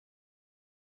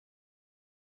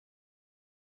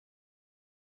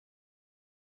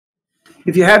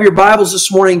If you have your Bibles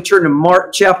this morning, turn to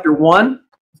Mark chapter 1.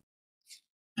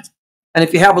 And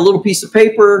if you have a little piece of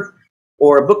paper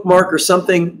or a bookmark or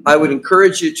something, I would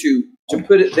encourage you to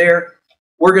put it there.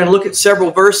 We're going to look at several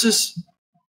verses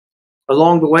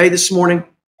along the way this morning.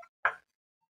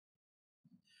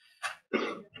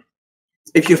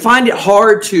 If you find it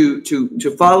hard to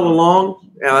follow along,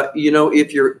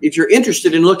 if you're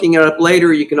interested in looking it up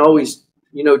later, you can always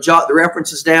jot the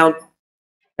references down.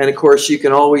 And of course, you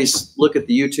can always look at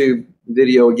the YouTube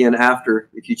video again after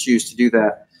if you choose to do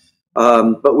that.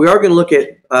 But we are going to look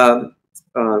at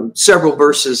several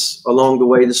verses along the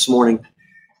way this morning.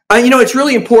 It's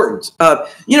really important.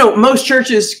 Most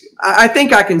churches, I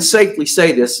think I can safely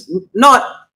say this, not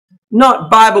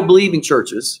Bible-believing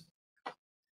churches,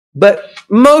 but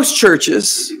most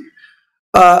churches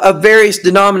of various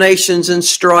denominations and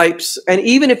stripes, and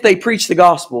even if they preach the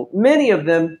gospel, many of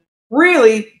them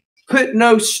really put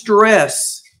no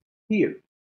stress here.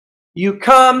 You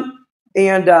come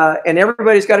and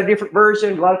everybody's got a different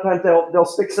version. A lot of times they'll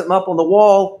stick something up on the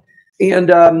wall. And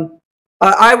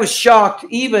I was shocked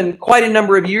even quite a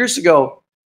number of years ago.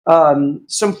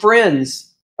 Some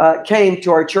friends came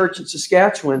to our church in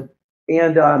Saskatchewan,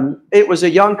 and it was a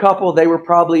young couple. They were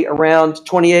probably around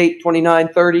 28, 29,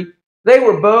 30. They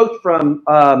were both from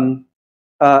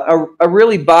a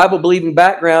really Bible-believing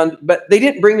background, but they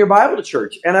didn't bring their Bible to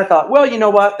church. And I thought, well, you know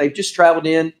what? They've just traveled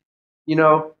in, you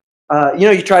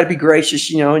try to be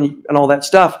gracious, and all that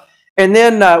stuff. And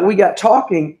then we got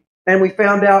talking, and we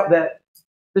found out that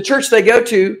the church they go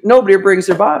to, nobody brings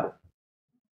their Bible.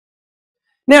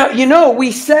 Now,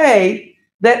 we say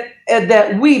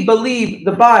that we believe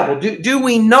the Bible. Do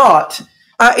we not?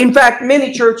 In fact,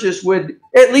 many churches would,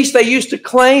 at least they used to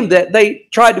claim that they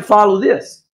tried to follow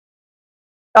this.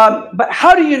 But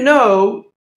how do you know,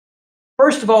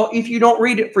 first of all, if you don't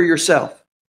read it for yourself?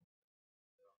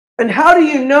 And how do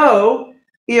you know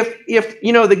if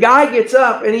the guy gets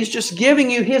up and he's just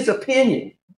giving you his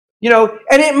opinion? And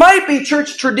it might be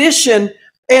church tradition,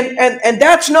 and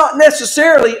that's not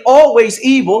necessarily always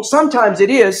evil. Sometimes it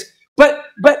is. But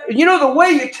the way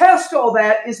you test all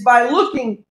that is by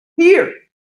looking here.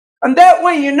 And that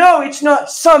way it's not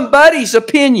somebody's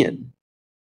opinion.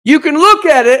 You can look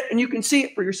at it and you can see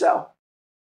it for yourself.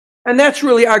 And that's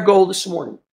really our goal this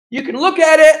morning. You can look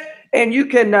at it and you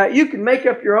can make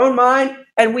up your own mind,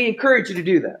 and we encourage you to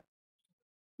do that.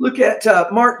 Look at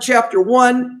Mark chapter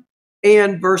 1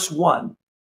 and verse 1.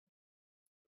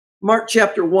 Mark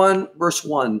chapter 1, verse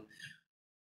 1.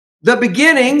 The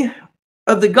beginning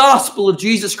of the gospel of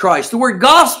Jesus Christ. The word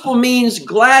gospel means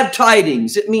glad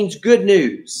tidings. It means good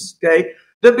news. Okay?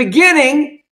 The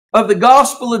beginning of the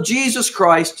gospel of Jesus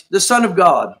Christ, the Son of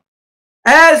God,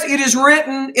 as it is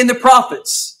written in the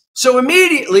prophets. So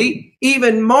immediately,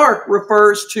 even Mark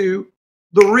refers to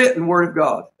the written word of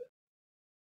God.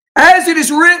 As it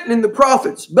is written in the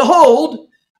prophets, behold,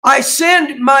 I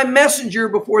send my messenger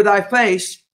before thy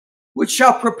face, which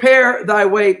shall prepare thy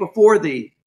way before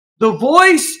thee. The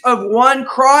voice of one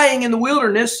crying in the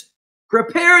wilderness,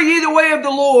 prepare ye the way of the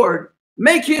Lord,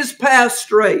 make his path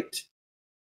straight.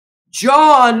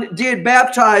 John did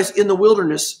baptize in the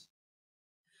wilderness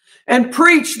and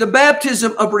preach the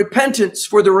baptism of repentance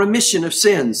for the remission of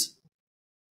sins.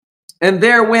 And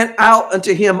there went out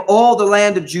unto him all the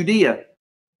land of Judea,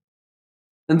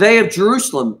 and they of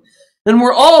Jerusalem, and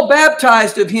were all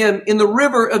baptized of him in the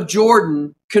river of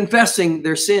Jordan, confessing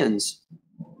their sins.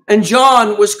 And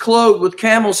John was clothed with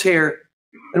camel's hair,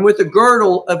 and with a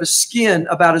girdle of a skin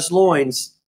about his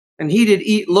loins. And he did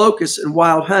eat locusts and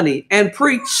wild honey, and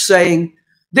preached, saying,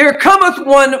 There cometh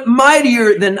one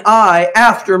mightier than I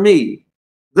after me,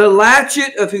 the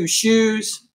latchet of whose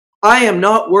shoes I am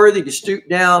not worthy to stoop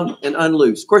down and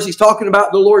unloose. Of course, he's talking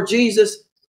about the Lord Jesus.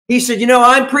 He said,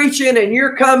 I'm preaching, and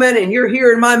you're coming, and you're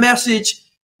hearing my message.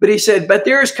 But he said, but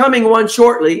there is coming one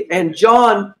shortly. And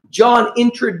John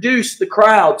introduced the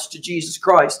crowds to Jesus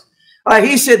Christ.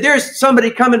 He said, there's somebody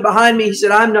coming behind me. He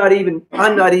said, I'm not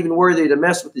even worthy to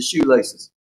mess with the shoelaces.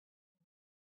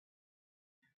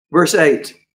 Verse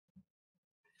 8.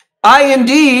 I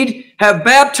indeed have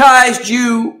baptized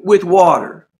you with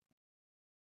water,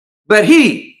 but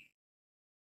he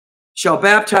shall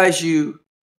baptize you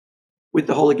with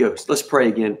the Holy Ghost. Let's pray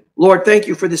again. Lord, thank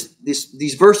you for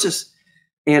these verses.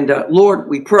 And Lord,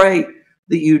 we pray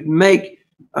that you'd make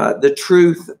the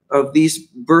truth of these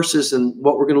verses and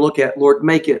what we're going to look at, Lord,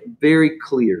 make it very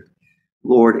clear,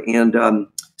 Lord, and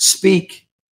speak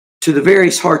to the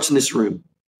various hearts in this room,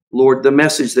 Lord, the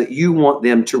message that you want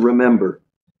them to remember.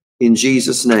 In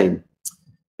Jesus' name,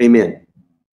 amen.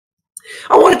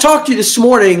 I want to talk to you this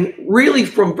morning really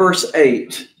from verse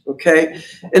 8. Okay?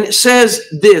 And it says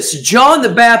this, John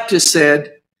the Baptist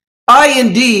said, I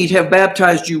indeed have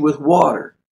baptized you with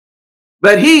water,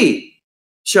 but he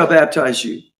shall baptize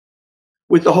you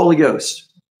with the Holy Ghost.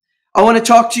 I want to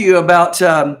talk to you about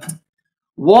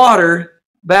water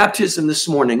baptism this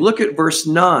morning. Look at verse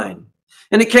 9.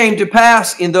 And it came to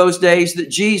pass in those days that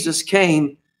Jesus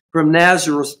came from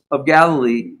Nazareth of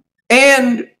Galilee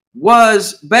and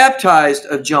was baptized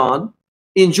of John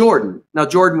in Jordan. Now,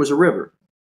 Jordan was a river.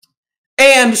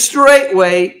 And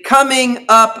straightway, coming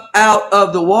up out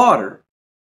of the water,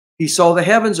 he saw the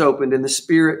heavens opened and the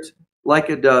Spirit like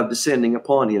a dove descending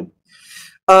upon him.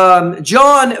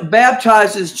 John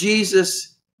baptizes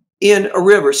Jesus in a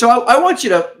river. So I want you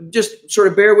to just sort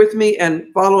of bear with me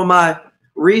and follow my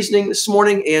reasoning this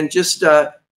morning, and just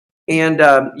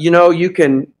you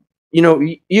can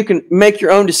make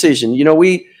your own decision.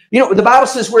 The Bible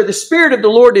says where the Spirit of the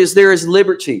Lord is, there is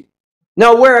liberty.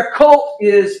 Now, where a cult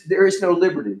is, there is no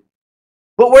liberty.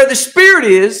 But where the Spirit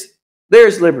is, there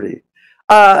is liberty.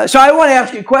 So I want to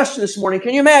ask you a question this morning.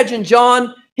 Can you imagine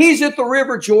John? He's at the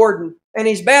River Jordan, and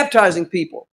he's baptizing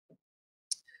people.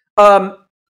 I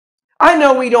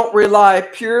know we don't rely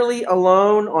purely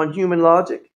alone on human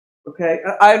logic. Okay,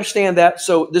 I understand that.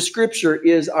 So the Scripture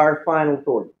is our final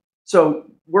authority. So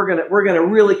we're gonna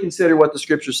really consider what the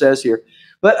Scripture says here.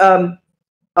 But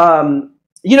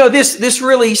this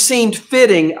really seemed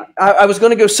fitting. I was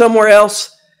going to go somewhere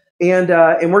else, and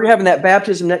we're having that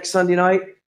baptism next Sunday night,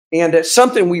 and it's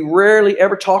something we rarely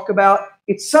ever talk about.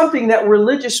 It's something that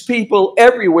religious people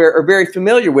everywhere are very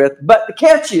familiar with. But the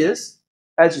catch is,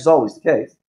 as is always the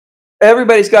case,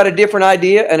 everybody's got a different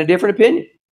idea and a different opinion.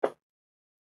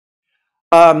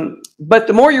 But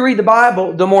the more you read the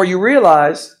Bible, the more you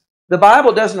realize the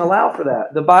Bible doesn't allow for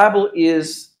that. The Bible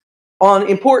is on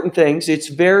important things. It's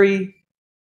very,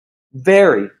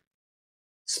 very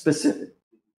specific.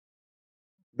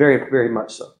 Very, very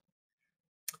much so.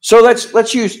 So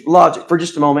let's use logic for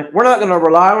just a moment. We're not going to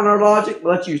rely on our logic, but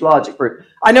let's use logic for it.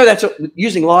 I know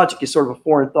using logic is sort of a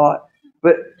foreign thought,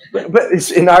 but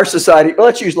it's in our society. But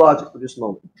let's use logic for just a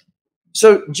moment.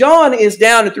 So John is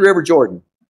down at the River Jordan.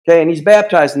 Okay, and he's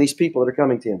baptizing these people that are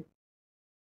coming to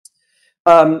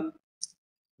him.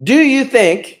 Do you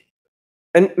think,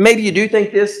 and maybe you do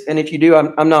think this, and if you do,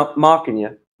 I'm not mocking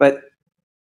you, but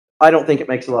I don't think it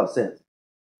makes a lot of sense.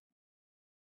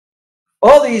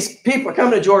 All these people are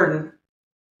coming to Jordan,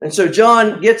 and so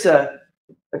John gets a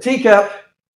teacup,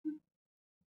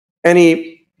 and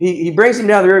he brings them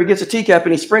down the river, he gets a teacup,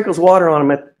 and he sprinkles water on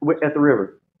them at the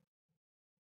river.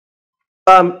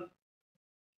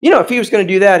 If he was going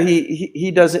to do that,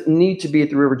 he doesn't need to be at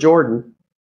the River Jordan.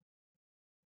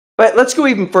 But let's go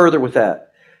even further with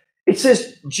that. It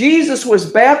says Jesus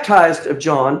was baptized of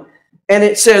John, and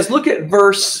it says, look at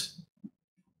verse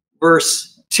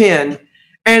 10,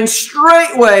 and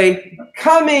straightway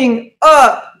coming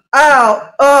up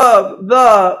out of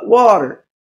the water.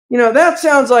 That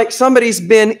sounds like somebody's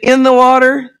been in the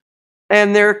water,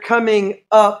 and they're coming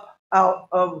up out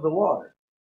of the water.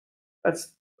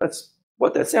 That's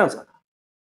what that sounds like.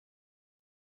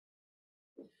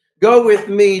 Go with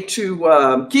me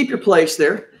to keep your place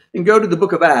there and go to the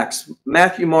book of Acts.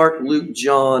 Matthew, Mark, Luke,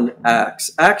 John, Acts.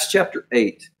 Acts chapter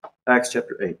 8. Acts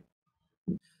chapter 8.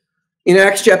 In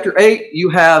Acts chapter 8,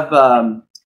 you have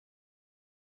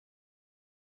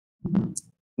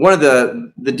one of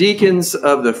the deacons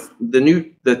of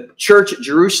the church at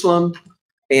Jerusalem,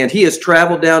 and he has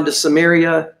traveled down to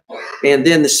Samaria, and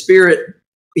then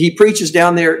he preaches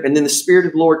down there, and then the Spirit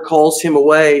of the Lord calls him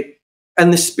away.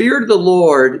 And the Spirit of the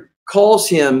Lord calls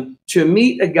him to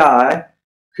meet a guy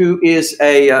who is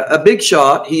a big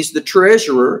shot. He's the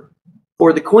treasurer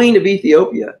for the Queen of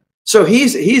Ethiopia. So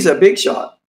he's a big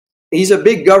shot. He's a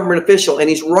big government official, and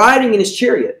he's riding in his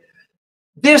chariot.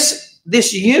 This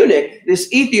eunuch,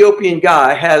 this Ethiopian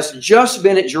guy, has just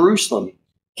been at Jerusalem.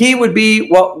 He would be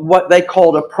what they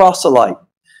called a proselyte,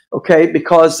 okay?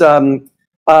 Because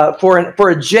for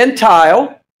a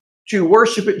Gentile to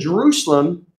worship at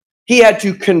Jerusalem, he had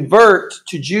to convert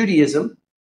to Judaism,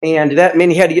 and that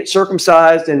meant he had to get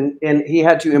circumcised, and he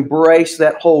had to embrace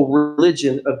that whole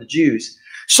religion of the Jews.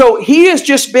 So he has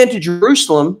just been to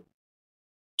Jerusalem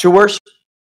to worship.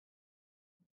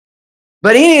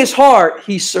 But in his heart,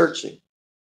 he's searching.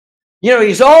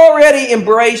 He's already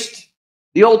embraced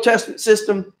the Old Testament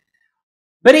system,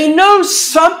 but he knows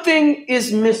something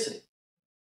is missing.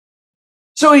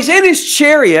 So he's in his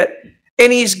chariot,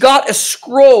 and he's got a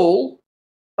scroll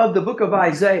of the book of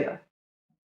Isaiah.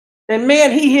 And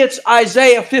man, he hits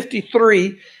Isaiah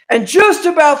 53, and just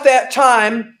about that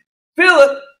time,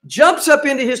 Philip jumps up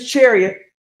into his chariot,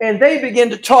 and they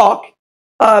begin to talk.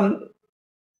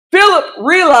 Philip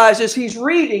realizes he's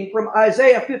reading from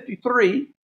Isaiah 53,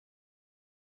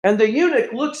 and the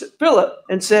eunuch looks at Philip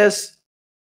and says,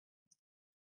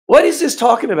 what is this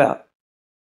talking about?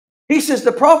 He says,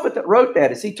 the prophet that wrote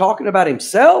that, is he talking about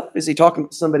himself? Is he talking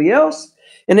to somebody else?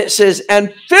 And it says,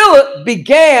 and Philip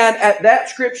began at that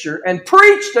scripture and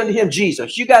preached unto him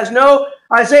Jesus. You guys know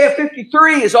Isaiah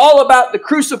 53 is all about the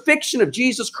crucifixion of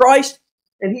Jesus Christ.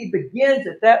 And he begins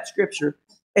at that scripture.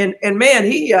 And man,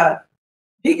 he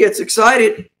gets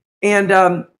excited.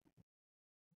 And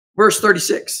verse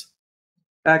 36,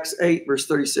 Acts 8, verse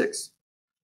 36.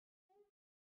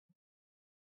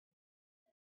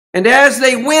 And as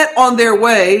they went on their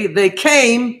way, they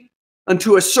came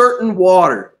unto a certain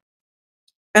water.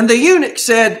 And the eunuch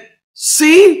said,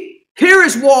 see, here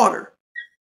is water.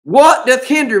 What doth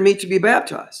hinder me to be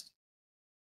baptized?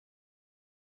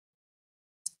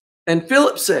 And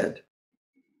Philip said,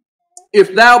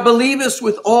 if thou believest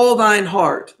with all thine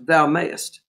heart, thou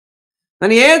mayest.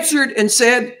 And he answered and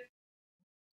said,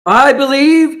 I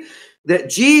believe that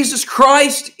Jesus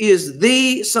Christ is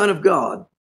the Son of God.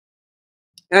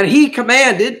 And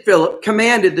Philip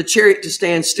commanded the chariot to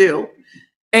stand still.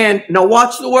 And now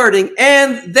watch the wording.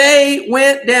 And they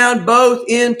went down both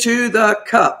into the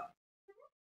cup.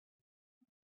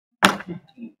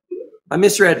 I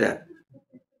misread that.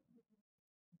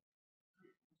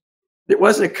 It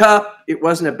wasn't a cup. It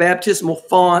wasn't a baptismal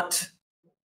font.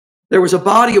 There was a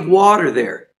body of water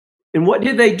there. And what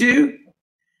did they do?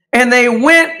 And they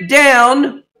went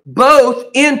down both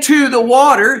into the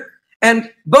water,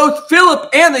 and both Philip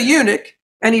and the eunuch,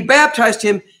 and he baptized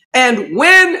him. And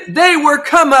when they were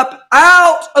come up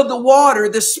out of the water,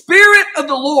 the Spirit of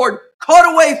the Lord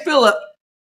caught away Philip,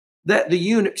 that the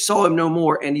eunuch saw him no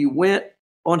more, and he went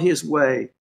on his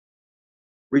way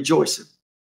rejoicing.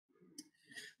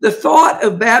 The thought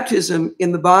of baptism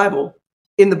in the Bible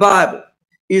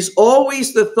is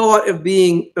always the thought of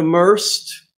being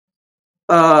immersed,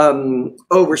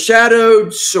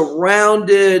 overshadowed,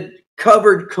 surrounded,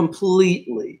 covered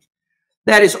completely.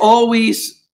 That is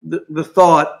always the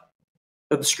thought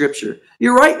of the scripture.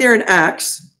 You're right there in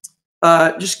Acts.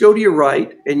 Just go to your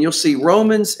right and you'll see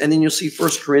Romans, and then you'll see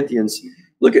 1 Corinthians.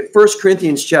 Look at 1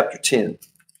 Corinthians chapter 10.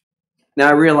 Now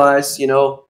I realize,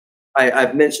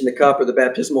 I've mentioned the cup or the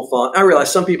baptismal font. I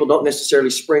realize some people don't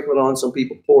necessarily sprinkle it on. Some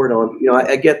people pour it on.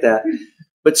 I get that.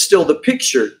 But still the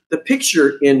picture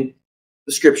in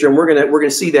the scripture, and we're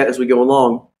gonna see that as we go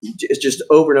along, it's just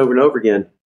over and over and over again.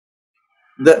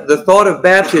 The thought of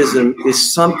baptism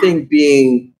is something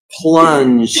being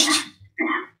plunged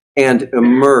and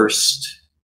immersed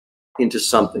into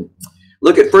something.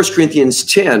 Look at 1 Corinthians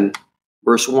 10,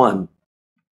 verse 1.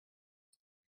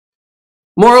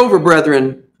 Moreover,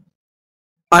 brethren,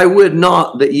 I would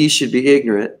not that ye should be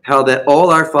ignorant, how that all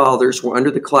our fathers were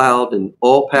under the cloud, and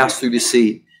all passed through the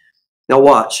sea. Now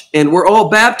watch. And we're all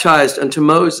baptized unto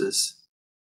Moses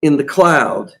in the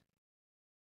cloud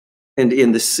and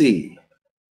in the sea.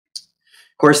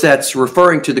 Of course, that's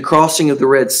referring to the crossing of the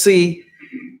Red Sea.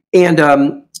 And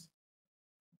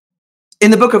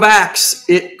in the book of Acts,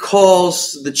 it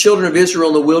calls the children of Israel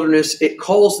in the wilderness, it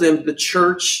calls them the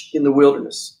church in the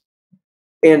wilderness.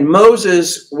 And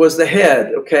Moses was the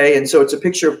head, okay? And so it's a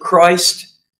picture of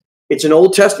Christ. It's an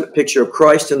Old Testament picture of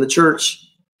Christ and the church.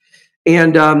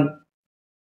 And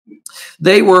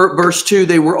they were, verse 2,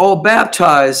 they were all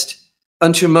baptized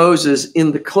unto Moses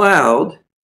in the cloud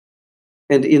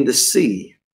and in the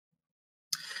sea.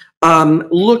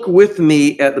 Look with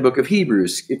me at the book of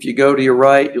Hebrews. If you go to your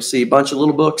right, you'll see a bunch of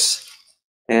little books,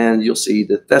 and you'll see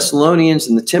the Thessalonians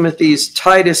and the Timothys,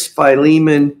 Titus,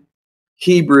 Philemon,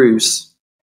 Hebrews.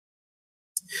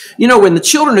 When the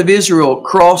children of Israel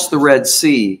crossed the Red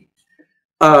Sea,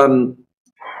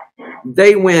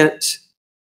 they went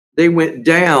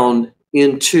down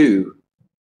into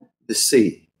the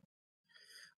sea.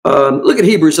 Look at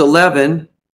Hebrews 11,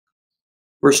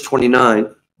 verse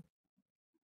 29.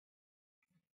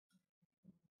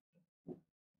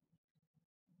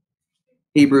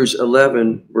 Hebrews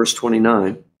 11, verse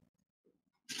 29.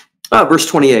 Verse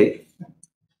 28.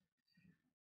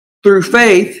 Through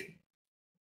faith,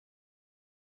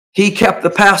 he kept the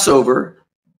Passover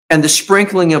and the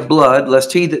sprinkling of blood,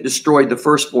 lest he that destroyed the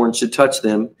firstborn should touch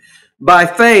them. By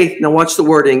faith, now watch the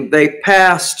wording, they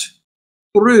passed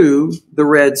through the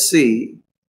Red Sea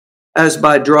as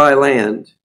by dry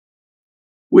land,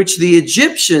 which the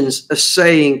Egyptians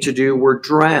essaying to do were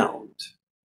drowned.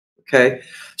 Okay,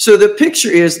 so the picture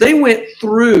is they went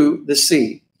through the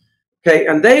sea. Okay,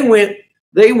 and they went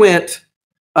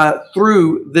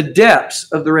through the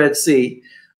depths of the Red Sea.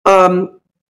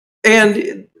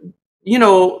 And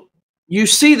you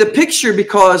see the picture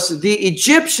because the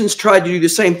Egyptians tried to do the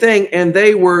same thing and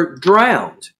they were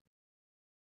drowned.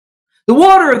 The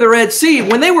water of the Red Sea,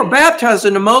 when they were baptized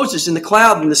into Moses in the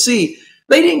cloud and the sea,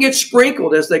 they didn't get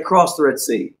sprinkled as they crossed the Red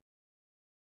Sea.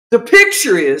 The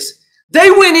picture is they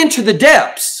went into the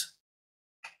depths,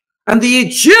 and the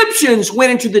Egyptians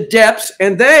went into the depths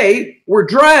and they were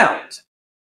drowned.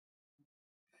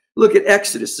 Look at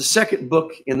Exodus, the second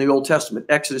book in the Old Testament,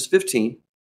 Exodus 15.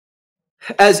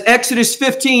 As Exodus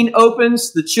 15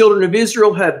 opens, the children of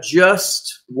Israel have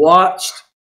just watched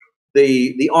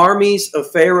the armies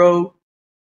of Pharaoh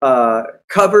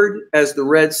covered as the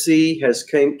Red Sea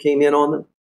came in on them.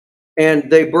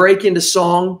 And they break into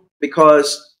song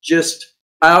because just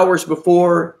hours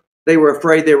before they were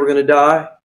afraid they were going to die.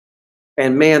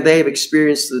 And man, they have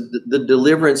experienced the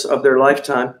deliverance of their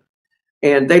lifetime.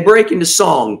 And they break into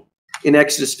song in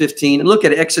Exodus 15. And look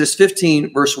at Exodus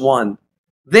 15, verse 1.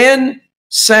 Then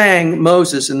sang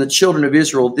Moses and the children of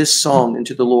Israel this song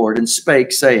unto the Lord, and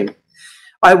spake, saying,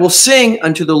 I will sing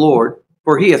unto the Lord,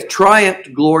 for he hath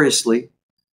triumphed gloriously.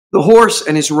 The horse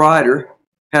and his rider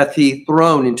hath he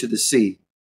thrown into the sea.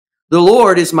 The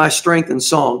Lord is my strength and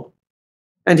song,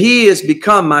 and he is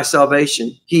become my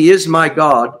salvation. He is my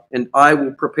God, and I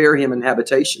will prepare him an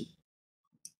habitation.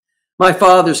 My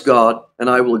father's God, and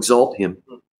I will exalt him.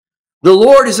 The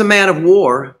Lord is a man of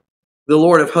war. The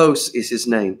Lord of hosts is his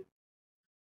name.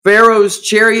 Pharaoh's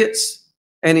chariots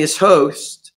and his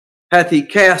host hath he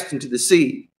cast into the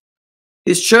sea.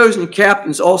 His chosen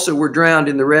captains also were drowned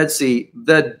in the Red Sea.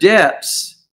 The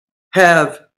depths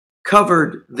have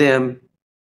covered them.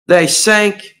 They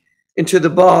sank into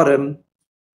the bottom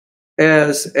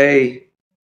as a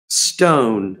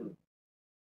stone.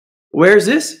 Where's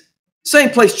this? Same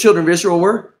place children of Israel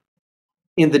were,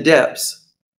 in the depths.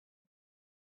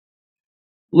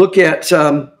 Look at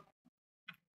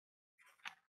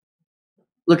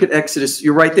Exodus.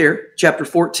 You're right there, chapter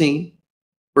 14,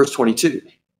 verse 22.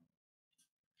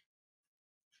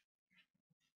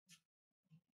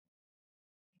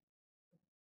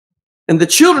 And the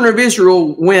children of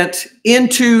Israel went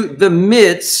into the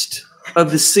midst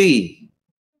of the sea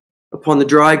upon the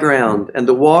dry ground, and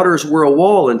the waters were a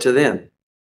wall unto them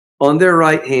on their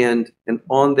right hand and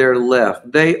on their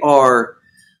left. They are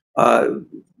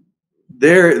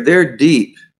they're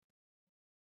deep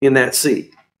in that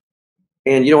sea.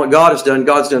 And you know what God has done?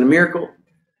 God's done a miracle.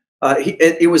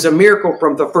 It was a miracle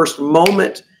from the first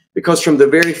moment, because from the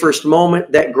very first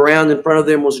moment, that ground in front of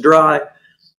them was dry,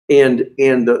 and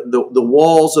the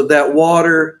walls of that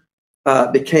water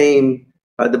became,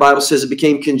 the Bible says, it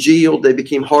became congealed. They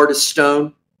became hard as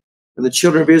stone, and the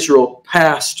children of Israel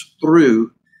passed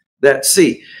through that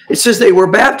sea. It says they were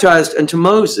baptized unto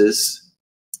Moses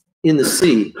in the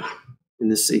sea. In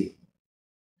the sea.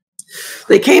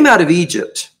 They came out of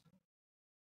Egypt.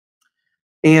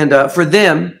 And for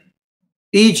them,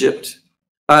 Egypt,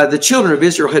 the children of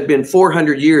Israel had been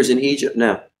 400 years in Egypt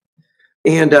now.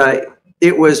 And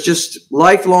it was just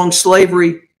lifelong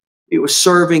slavery. It was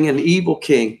serving an evil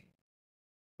king.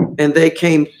 And they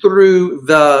came through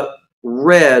the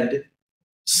Red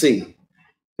Sea.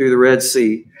 Through the Red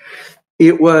Sea.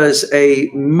 It was a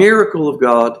miracle of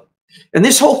God. And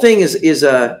this whole thing is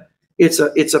a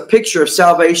picture of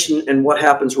salvation and what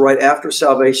happens right after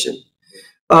salvation.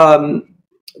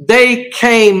 They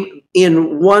came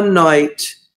in one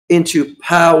night into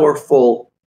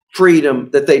powerful freedom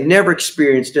that they'd never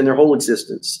experienced in their whole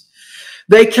existence.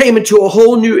 They came into a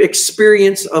whole new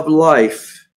experience of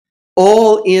life,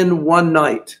 all in one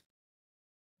night.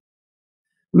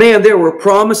 Man, there were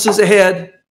promises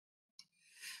ahead.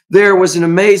 There was an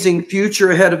amazing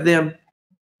future ahead of them.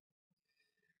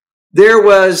 There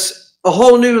was a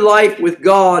whole new life with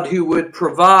God who would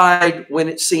provide when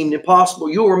it seemed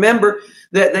impossible. You'll remember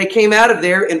that they came out of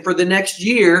there, and for the next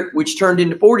year, which turned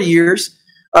into 40 years,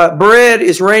 bread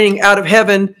is raining out of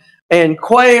heaven, and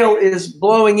quail is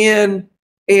blowing in,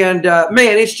 and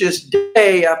man, it's just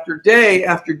day after day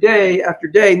after day after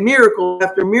day, miracle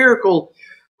after miracle,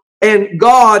 and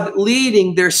God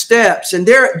leading their steps. And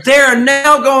they're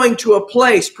now going to a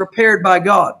place prepared by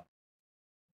God.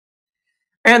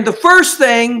 And the first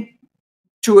thing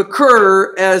to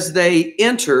occur as they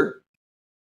enter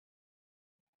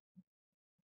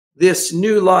this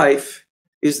new life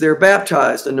is they're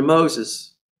baptized unto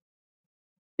Moses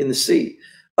in the sea.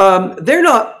 They're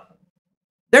not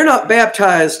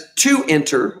baptized to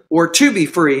enter or to be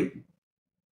free,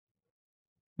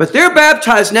 but they're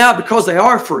baptized now because they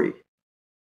are free.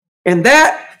 And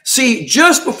that, see,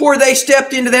 just before they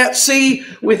stepped into that sea,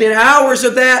 within hours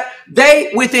of that,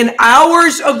 they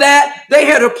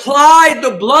had applied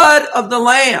the blood of the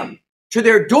Lamb to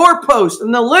their doorposts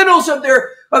and the lintels of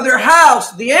their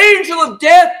house. The angel of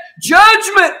death,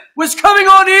 judgment was coming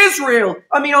on Israel.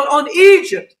 On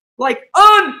Egypt, like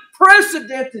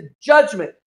unprecedented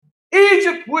judgment.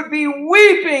 Egypt would be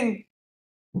weeping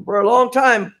for a long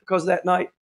time because of that night.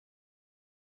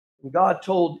 And God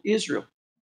told Israel,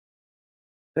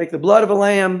 take the blood of a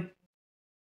lamb,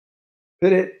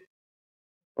 put it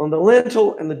on the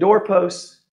lintel and the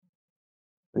doorposts.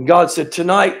 And God said,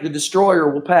 tonight the destroyer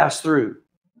will pass through.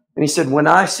 And he said, when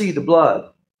I see the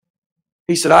blood,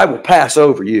 he said, I will pass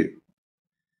over you.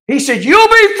 He said, you'll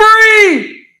be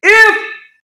free if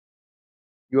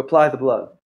you apply the blood.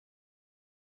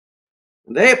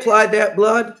 And they applied that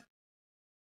blood.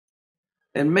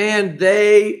 And man,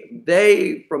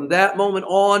 they from that moment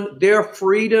on, their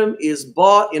freedom is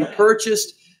bought and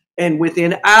purchased. And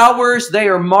within hours, they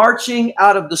are marching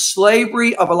out of the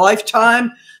slavery of a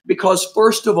lifetime because,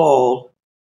 first of all,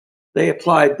 they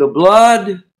applied the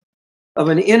blood of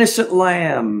an innocent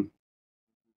lamb.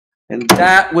 And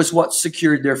that was what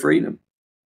secured their freedom.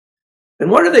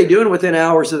 And what are they doing within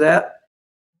hours of that?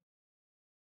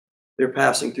 They're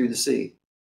passing through the sea.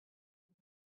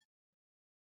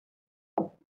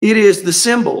 It is the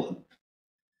symbol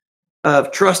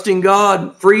of trusting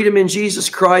God, freedom in Jesus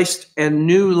Christ, and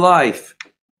new life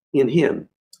in Him.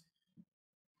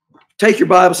 Take your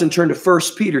Bibles and turn to 1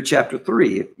 Peter chapter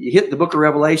 3. If you hit the book of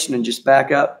Revelation and just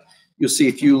back up, you'll see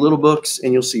a few little books,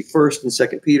 and you'll see 1 and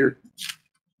 2 Peter.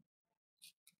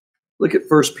 Look at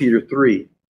 1 Peter 3.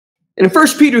 And in 1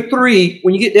 Peter 3,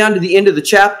 when you get down to the end of the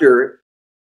chapter,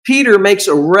 Peter makes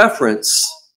a reference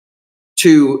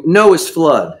to Noah's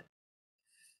flood.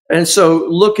 And so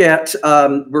look at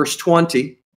verse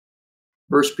 20,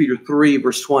 1 Peter 3,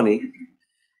 verse 20.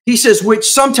 He says, which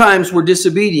sometimes were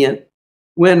disobedient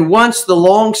when once the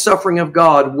long suffering of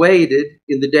God waited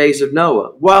in the days of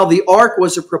Noah, while the ark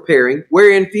was a preparing,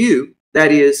 wherein few,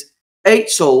 that is, 8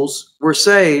 souls, were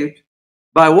saved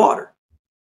by water.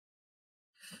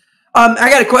 I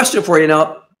got a question for you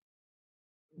now.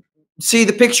 See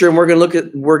the picture, and we're going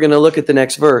to look at the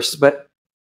next verse. But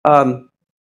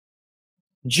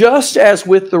just as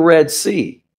with the Red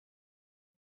Sea,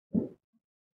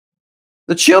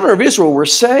 the children of Israel were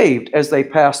saved as they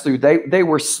passed through. They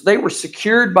were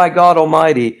secured by God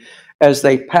Almighty as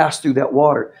they passed through that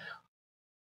water.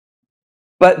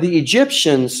 But the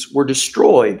Egyptians were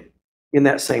destroyed in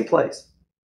that same place.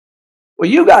 Well,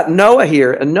 you got Noah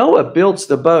here, and Noah builds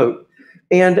the boat,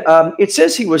 and it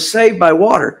says he was saved by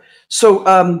water.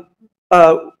 So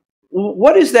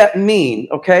what does that mean?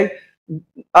 Okay.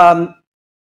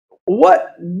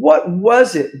 What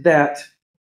was it that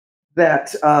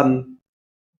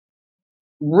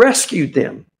rescued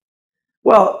them?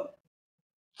 Well,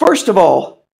 first of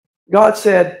all, God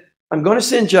said, I'm going to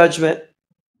send judgment.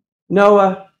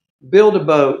 Noah, build a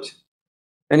boat.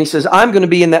 And he says, I'm going to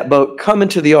be in that boat. Come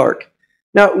into the ark.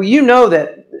 Now, you know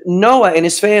that Noah and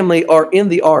his family are in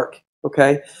the ark,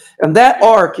 okay? And that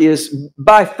ark is,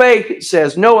 by faith, it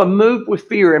says, Noah moved with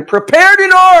fear and prepared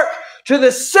an ark to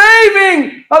the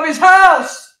saving of his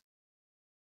house.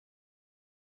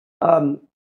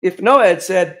 If Noah had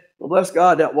said, well, bless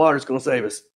God, that water's going to save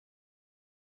us,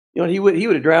 he would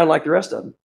have drowned like the rest of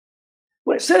them.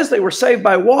 When it says they were saved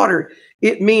by water,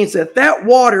 it means that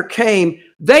water came,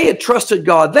 they had trusted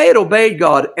God, they had obeyed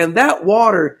God, and that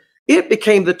water, it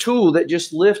became the tool that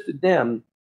just lifted them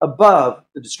above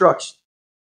the destruction.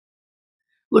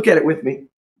 Look at it with me.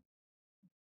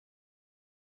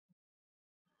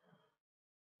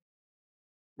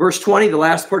 Verse 20, the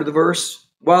last part of the verse,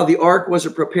 while the ark was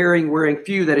a preparing, wherein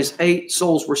few, that is 8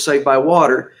 souls, were saved by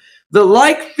water, the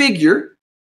like figure,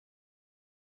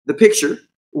 the picture,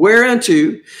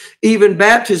 whereunto even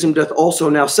baptism doth also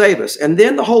now save us. And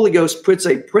then the Holy Ghost puts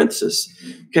a parenthesis,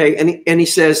 okay, and he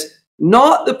says,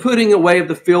 not the putting away of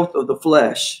the filth of the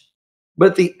flesh,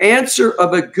 but the answer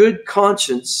of a good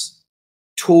conscience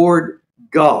toward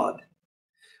God.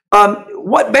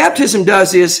 What baptism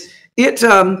does is it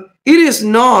is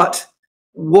not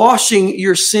washing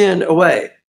your sin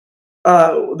away.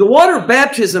 The water of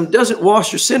baptism doesn't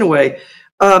wash your sin away,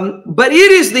 but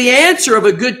it is the answer of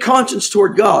a good conscience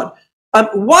toward God.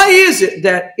 Why is it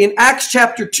that in Acts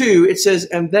chapter 2, it says,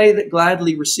 and they that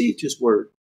gladly received his word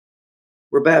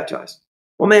were baptized?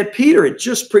 Well, man, Peter had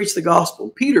just preached the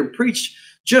gospel. Peter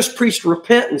just preached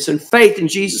repentance and faith in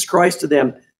Jesus Christ to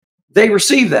them. They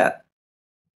received that.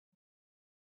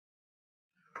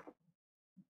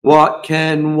 What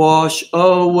can wash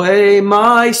away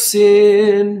my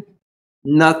sin?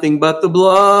 Nothing but the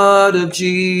blood of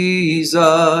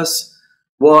Jesus.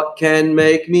 What can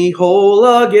make me whole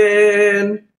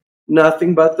again?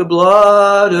 Nothing but the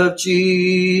blood of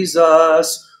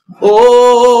Jesus.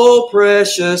 Oh,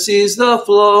 precious is the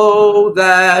flow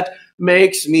that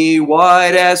makes me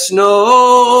white as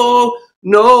snow.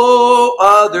 No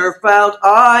other fount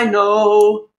I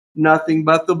know. Nothing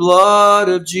but the blood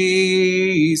of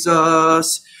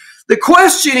Jesus. The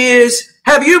question is,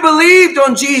 have you believed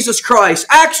on Jesus Christ?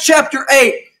 Acts chapter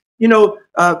 8.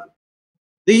 The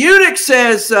eunuch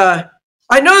says,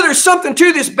 I know there's something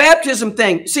to this baptism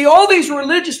thing. See, all these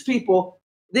religious people,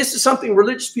 this is something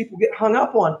religious people get hung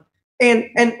up on.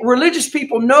 And religious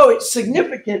people know it's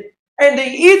significant. And the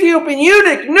Ethiopian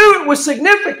eunuch knew it was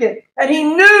significant. And he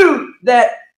knew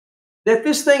that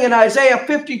this thing in Isaiah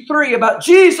 53 about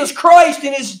Jesus Christ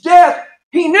and his death,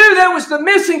 he knew that was the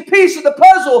missing piece of the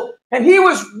puzzle. And he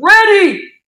was ready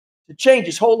to change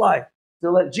his whole life, to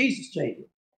let Jesus change it.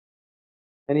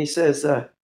 And he says,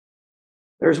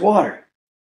 there's water.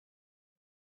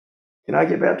 Can I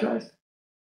get baptized?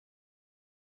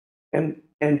 And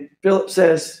Philip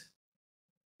says,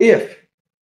 if.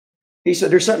 He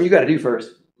said, there's something you got to do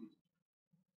first.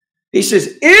 He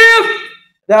says, if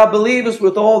thou believest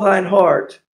with all thine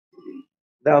heart,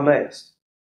 thou mayest.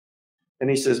 And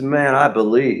he says, man, I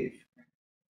believe.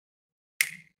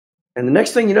 And the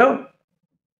next thing you know,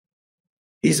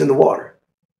 he's in the water.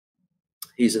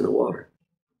 He's in the water.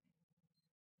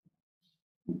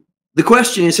 The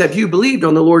question is, have you believed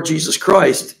on the Lord Jesus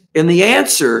Christ? And the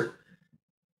answer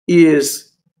is,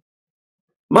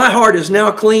 my heart is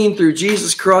now clean through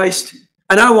Jesus Christ,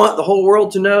 and I want the whole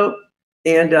world to know,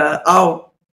 and I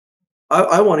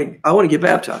want to get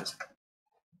baptized.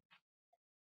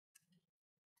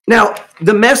 Now,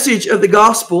 the message of the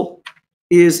gospel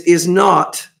is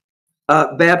not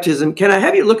baptism. Can I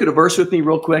have you look at a verse with me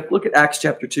real quick? Look at Acts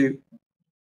chapter 2.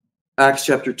 Acts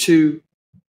chapter 2,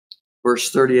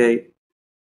 verse 38.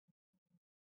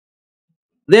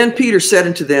 Then Peter said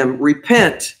unto them,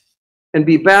 repent and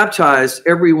be baptized,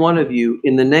 every one of you,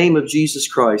 in the name of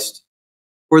Jesus Christ,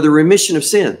 for the remission of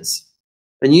sins,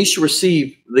 and ye shall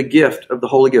receive the gift of the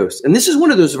Holy Ghost. And this is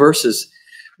one of those verses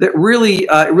that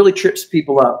really trips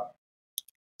people up.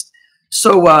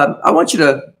 So I want you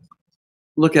to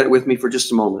look at it with me for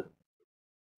just a moment.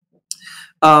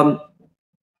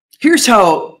 Here's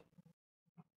how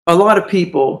a lot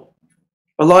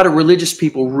of religious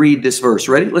people read this verse.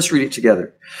 Ready? Let's read it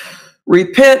together.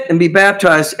 Repent and be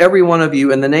baptized, every one of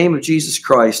you, in the name of Jesus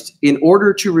Christ, in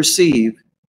order to receive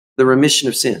the remission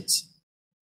of sins.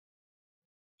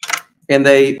 And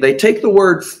they take the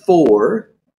word for,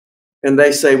 and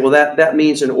they say, well, that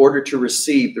means in order to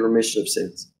receive the remission of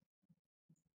sins.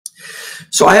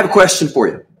 So I have a question for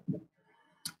you.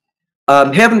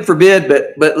 Heaven forbid,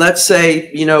 but let's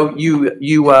say, you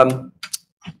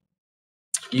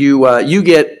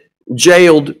get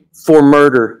jailed for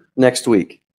murder next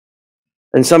week.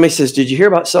 And somebody says, did you hear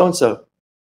about so-and-so?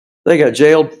 They got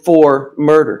jailed for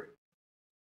murder.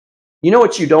 You know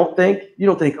what you don't think? You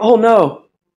don't think, oh no,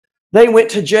 they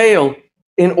went to jail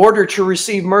in order to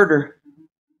receive murder.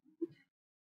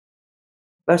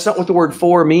 That's not what the word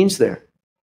for means there.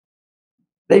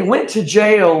 They went to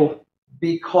jail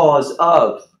because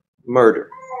of murder.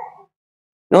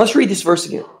 Now let's read this verse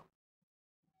again.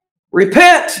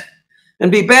 Repent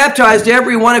and be baptized,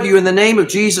 every one of you, in the name of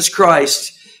Jesus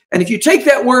Christ. And if you take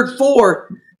that word for,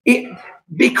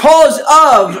 because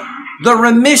of the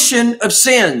remission of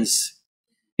sins.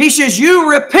 He says,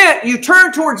 you repent, you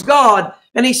turn towards God.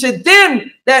 And he said,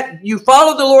 then that you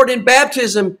follow the Lord in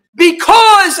baptism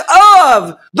because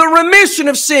of the remission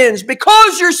of sins,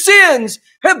 because your sins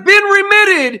have been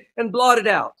remitted and blotted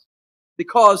out,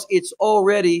 because it's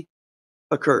already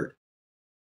occurred.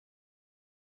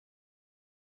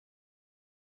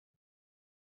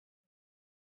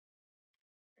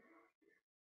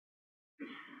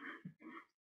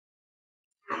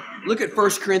 Look at 1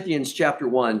 Corinthians chapter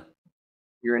 1.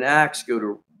 You're in Acts, go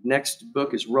to next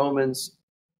book is Romans,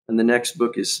 and the next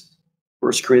book is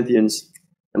 1 Corinthians.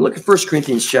 And look at 1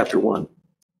 Corinthians chapter 1.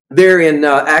 There in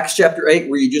Acts chapter 8,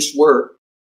 where you just were,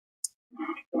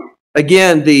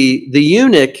 again, the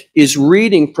eunuch is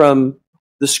reading from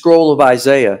the scroll of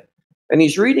Isaiah, and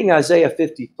he's reading Isaiah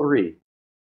 53.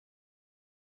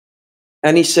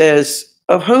 And he says,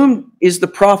 of whom is the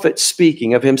prophet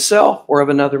speaking, of himself or of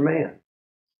another man?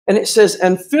 And it says,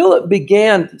 and Philip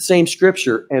began the same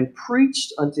scripture and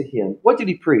preached unto him. What did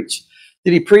he preach?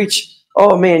 Did he preach,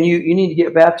 oh man, you need to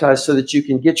get baptized so that you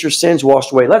can get your sins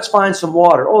washed away. Let's find some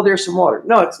water. Oh, there's some water.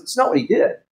 No, it's not what he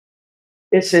did.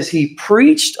 It says he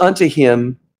preached unto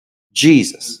him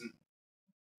Jesus.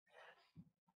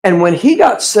 And when he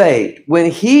got saved,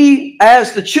 when he,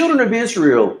 as the children of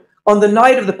Israel, on the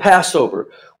night of the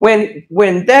Passover,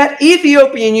 when that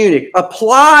Ethiopian eunuch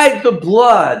applied the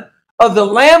blood of the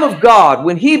Lamb of God,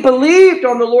 when he believed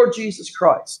on the Lord Jesus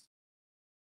Christ,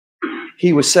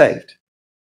 he was saved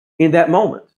in that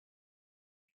moment.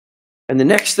 And the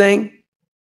next thing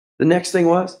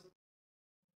was,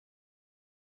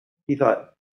 he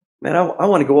thought, man, I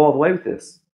want to go all the way with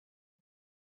this.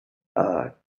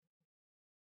 Can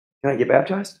I get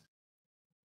baptized?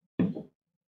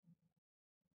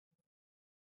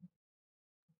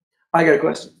 I got a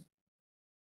question.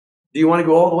 Do you want to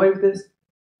go all the way with this?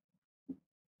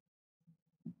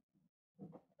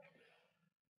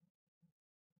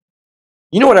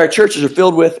 You know what our churches are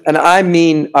filled with? And I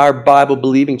mean our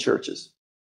Bible-believing churches.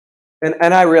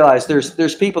 And I realize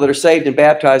there's people that are saved and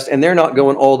baptized, and they're not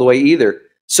going all the way either.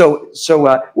 So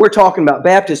we're talking about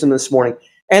baptism this morning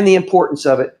and the importance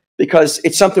of it, because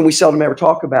it's something we seldom ever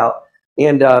talk about,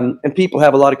 and people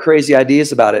have a lot of crazy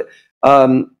ideas about it.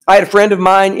 I had a friend of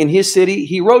mine in his city.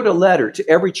 He wrote a letter to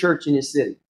every church in his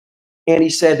city, and he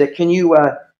said that, can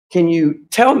you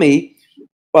tell me,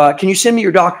 can you send me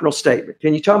your doctrinal statement?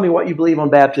 Can you tell me what you believe on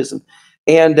baptism?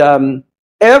 And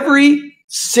every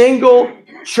single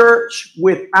church,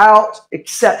 without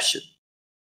exception,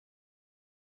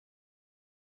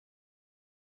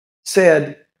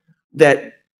 said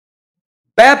that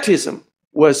baptism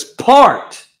was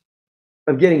part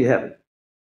of getting to heaven.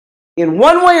 In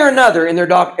one way or another, in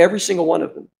their every single one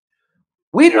of them.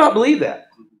 We do not believe that.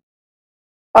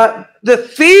 The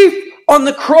thief on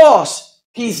the cross,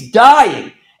 he's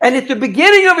dying. And at the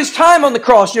beginning of his time on the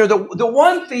cross, the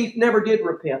one thief never did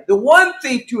repent. The one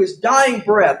thief to his dying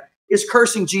breath is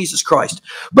cursing Jesus Christ.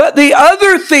 But the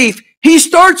other thief, he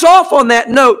starts off on that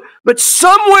note, but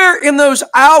somewhere in those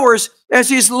hours, as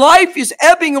his life is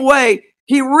ebbing away,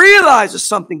 he realizes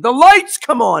something. The lights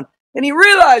come on, and he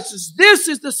realizes this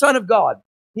is the Son of God.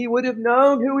 He would have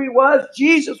known who he was.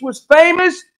 Jesus was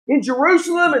famous in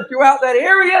Jerusalem and throughout that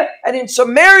area and in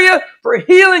Samaria for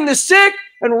healing the sick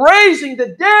and raising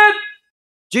the dead.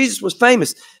 Jesus was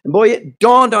famous. And boy, it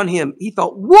dawned on him. He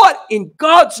thought, what in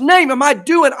God's name am I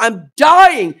doing? I'm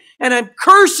dying and I'm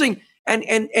cursing. And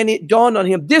it dawned on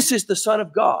him, this is the Son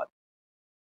of God.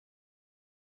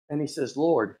 And he says,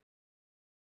 Lord,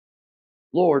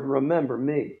 remember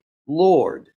me.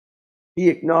 Lord. He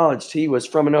acknowledged he was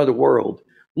from another world.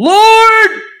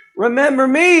 Lord, remember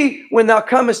me when thou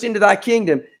comest into thy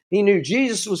kingdom. He knew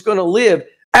Jesus was going to live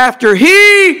after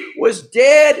he was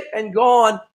dead and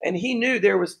gone, and he knew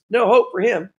there was no hope for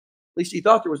him. At least he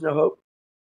thought there was no hope.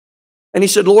 And he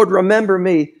said, Lord, remember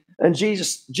me. And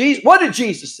Jesus, what did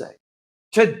Jesus say?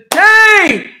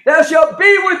 Today thou shalt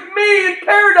be with me in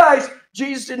paradise.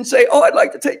 Jesus didn't say, oh, I'd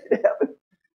like to take you to heaven,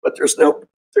 but there's no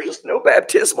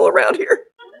baptismal around here.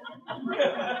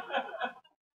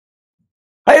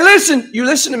 Hey, you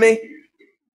listen to me.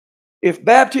 If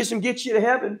baptism gets you to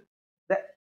heaven,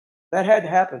 that had to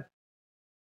happen.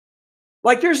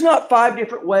 Like, there's not 5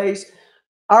 different ways.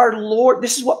 Our Lord,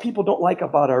 this is what people don't like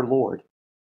about our Lord.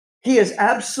 He is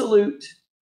absolute,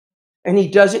 and he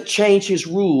doesn't change his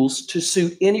rules to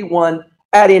suit anyone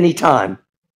at any time.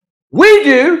 We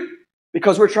do,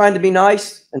 because we're trying to be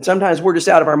nice, and sometimes we're just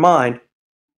out of our mind.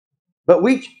 But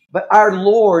our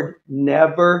Lord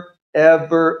never,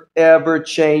 ever, ever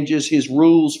changes his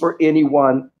rules for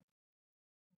anyone.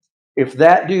 If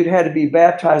that dude had to be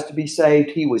baptized to be saved,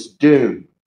 he was doomed.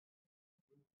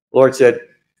 The Lord said,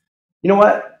 you know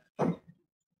what?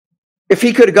 If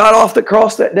he could have got off the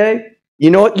cross that day, you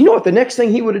know what the next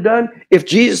thing he would have done? If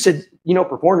Jesus had,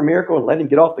 performed a miracle and let him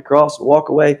get off the cross and walk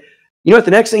away, you know what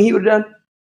the next thing he would have done?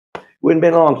 Wouldn't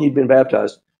have been long, he'd been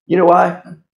baptized. You know why?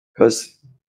 Because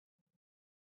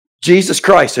Jesus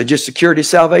Christ had just secured his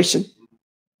salvation,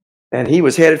 and he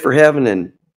was headed for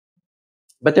heaven.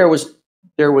 But there was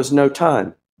no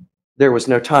time. There was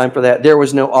no time for that. There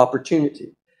was no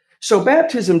opportunity. So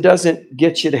baptism doesn't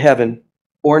get you to heaven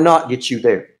or not get you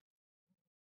there.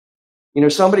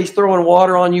 Somebody's throwing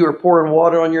water on you or pouring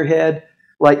water on your head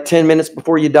like 10 minutes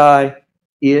before you die.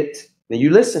 Now you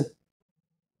listen.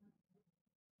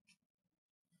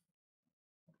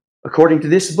 According to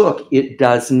this book, it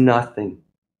does nothing.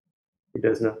 It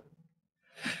does nothing.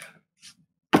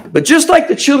 But just like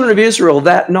the children of Israel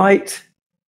that night,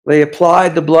 they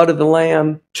applied the blood of the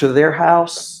Lamb to their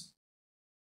house,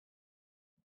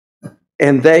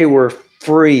 and they were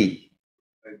free.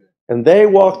 And they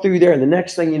walked through there, and the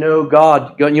next thing you know,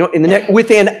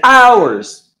 within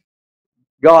hours,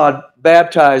 God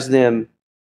baptized them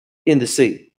in the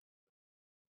sea.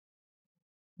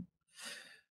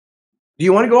 Do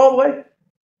you want to go all the way?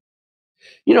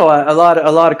 A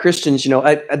lot of Christians,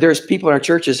 there's people in our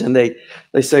churches, and they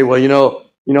say, well,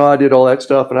 You know, I did all that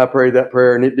stuff and I prayed that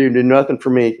prayer and it didn't do nothing for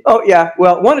me. Oh, yeah.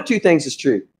 Well, one of two things is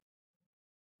true.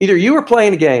 Either you were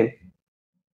playing a game,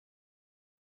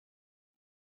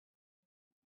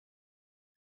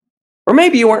 or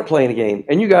maybe you weren't playing a game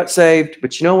and you got saved,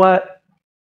 but you know what?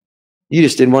 You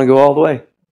just didn't want to go all the way.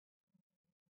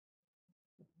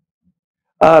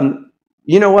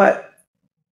 You know what?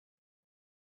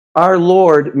 Our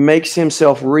Lord makes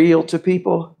himself real to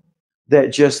people that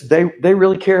just, they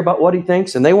really care about what he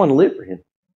thinks and they want to live for him.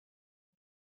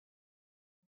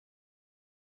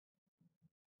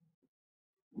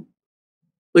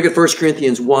 Look at 1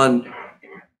 Corinthians 1,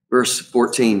 verse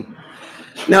 14.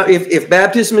 Now, if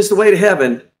baptism is the way to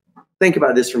heaven, think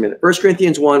about this for a minute. 1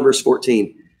 Corinthians 1, verse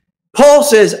 14. Paul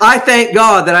says, I thank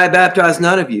God that I baptized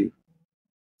none of you.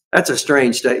 That's a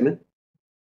strange statement.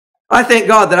 I thank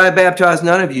God that I baptized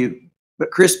none of you,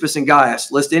 but Crispus and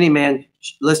Gaius, lest any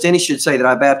should say that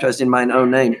I baptized in mine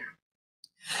own name.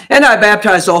 And I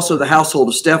baptized also the household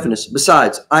of Stephanas.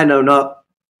 Besides, I know not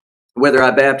whether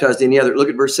I baptized any other. Look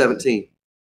at verse 17.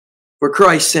 For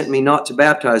Christ sent me not to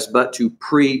baptize, but to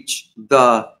preach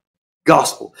the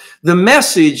gospel. The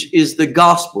message is the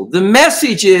gospel. The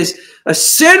message is a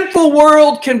sinful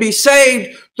world can be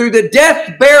saved through the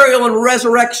death, burial, and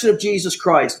resurrection of Jesus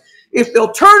Christ. If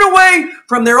they'll turn away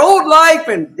from their old life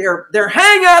and their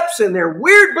hang-ups and their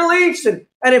weird beliefs, and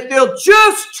if they'll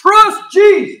just trust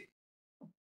Jesus,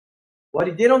 what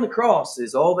he did on the cross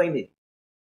is all they need.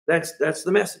 That's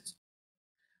the message.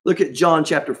 Look at John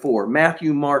chapter 4.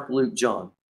 Matthew, Mark, Luke,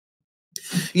 John.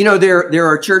 You know, there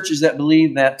are churches that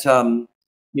believe that,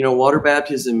 water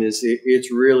baptism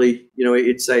it's really,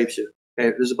 it saves you.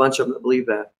 Okay? There's a bunch of them that believe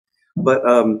that.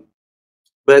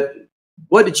 But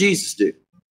what did Jesus do?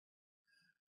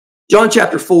 John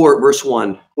chapter 4, verse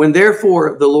 1. When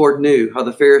therefore the Lord knew how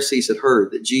the Pharisees had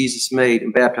heard that Jesus made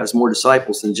and baptized more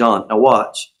disciples than John. Now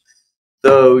watch.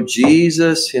 Though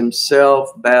Jesus himself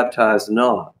baptized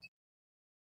not,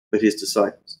 but his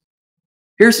disciples.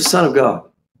 Here's the Son of God.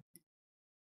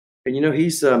 And he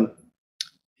said,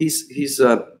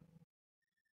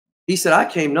 I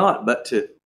came not but to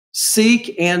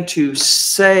seek and to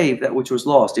save that which was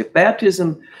lost. If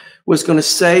baptism was going to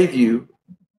save you,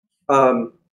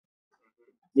 then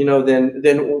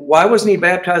why wasn't he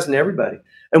baptizing everybody?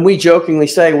 And we jokingly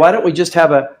say, why don't we just have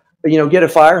get a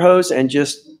fire hose and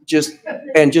just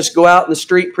go out in the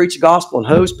street, preach the gospel and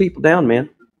hose people down, man.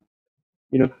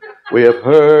 We have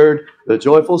heard the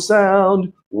joyful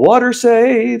sound, water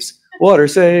saves, water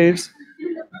saves.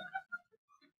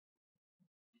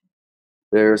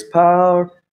 There's power,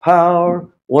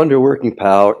 wonder-working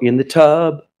power in the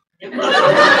tub. You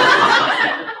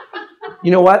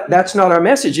know what? That's not our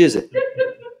message, is it?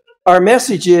 Our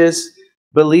message is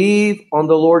believe on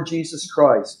the Lord Jesus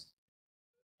Christ.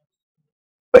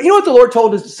 But you know what the Lord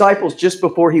told his disciples just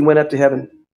before he went up to heaven?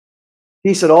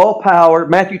 He said, all power,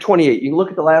 Matthew 28. You can look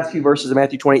at the last few verses of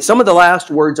Matthew 28. Some of the last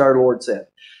words our Lord said.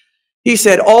 He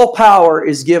said, all power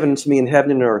is given to me in heaven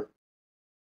and earth.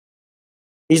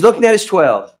 He's looking at his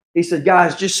 12. He said,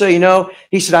 guys, just so you know,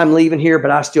 he said, I'm leaving here, but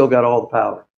I still got all the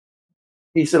power.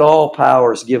 He said, all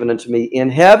power is given unto me in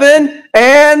heaven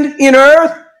and in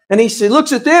earth. And he said,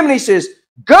 looks at them and he says,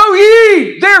 go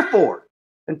ye, therefore,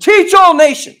 and teach all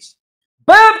nations,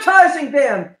 baptizing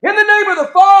them in the name of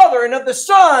the Father and of the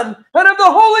Son and of the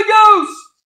Holy Ghost,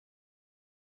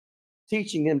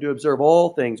 teaching them to observe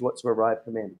all things whatsoever I have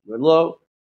commanded you. And lo,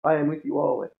 I am with you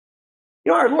always.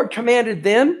 Our Lord commanded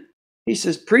them. He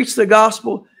says, preach the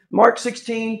gospel. Mark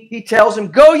 16, he tells them,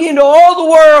 go ye into all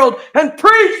the world and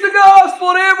preach the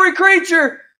gospel to every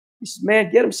creature. He says,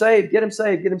 man, get them saved, get them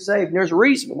saved, get them saved. And there's a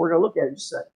reason, and we're going to look at it in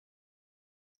just a second.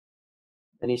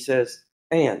 And he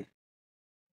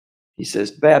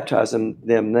says, baptize them in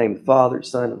the name of the Father,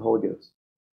 Son, and Holy Ghost.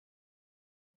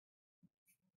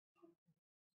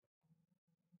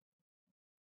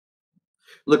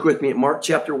 Look with me at Mark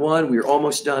chapter 1. We're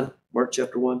almost done. Mark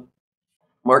chapter 1.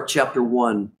 Mark chapter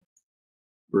 1,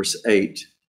 verse 8.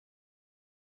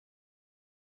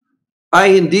 I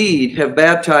indeed have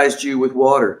baptized you with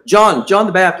water. John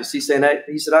the Baptist, he said,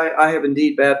 I have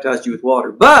indeed baptized you with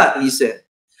water. But, he said,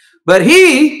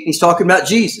 he's talking about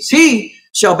Jesus, he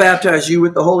shall baptize you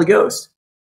with the Holy Ghost.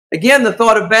 Again, the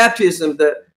thought of baptism,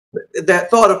 that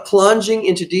thought of plunging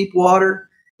into deep water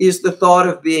is the thought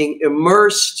of being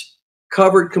immersed,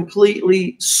 covered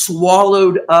completely,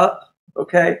 swallowed up,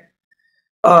 okay?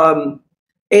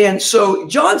 And so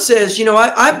John says,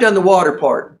 I've done the water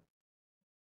part.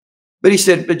 But he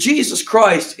said, but Jesus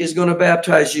Christ is going to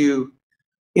baptize you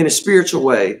in a spiritual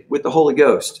way with the Holy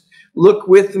Ghost. Look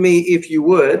with me, if you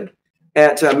would,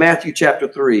 at Matthew chapter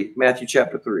 3. Matthew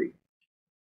chapter 3.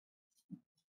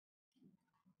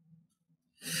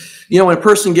 You know, when a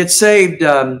person gets saved,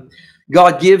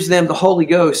 God gives them the Holy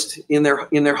Ghost in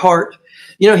their heart.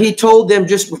 You know, he told them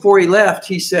just before he left,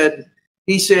 he said,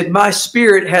 my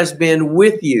spirit has been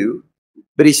with you,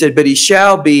 but he said, but he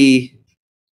shall be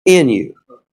in you.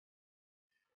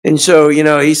 And so, you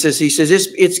know, he says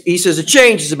a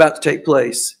change is about to take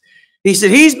place. He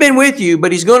said, he's been with you,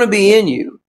 but he's going to be in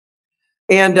you.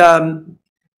 And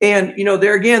you know,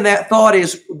 there again, that thought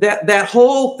is that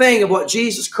whole thing of what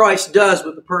Jesus Christ does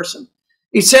with the person.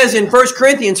 He says in 1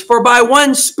 Corinthians, for by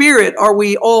one Spirit are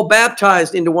we all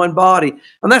baptized into one body.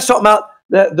 And that's talking about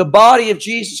the body of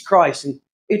Jesus Christ. And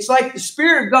it's like the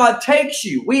Spirit of God takes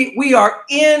you. We are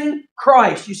in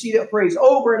Christ. You see that phrase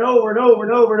over and over and over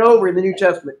and over and over in the New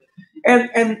Testament.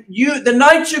 And you, the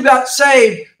night you got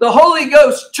saved, the Holy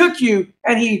Ghost took you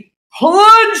and he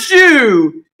plunged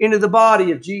you into the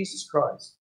body of Jesus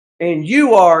Christ. And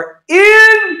you are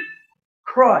in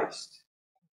Christ.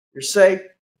 You're safe,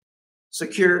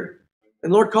 secure.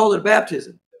 And the Lord called it a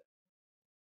baptism.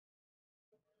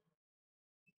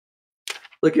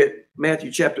 Look at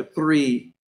Matthew chapter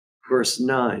 3, verse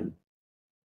 9.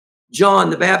 John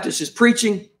the Baptist is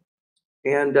preaching.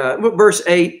 And verse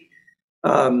 8,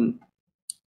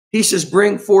 he says,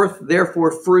 bring forth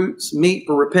therefore fruits, meet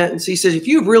for repentance. He says, if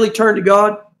you've really turned to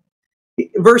God,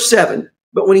 verse 7,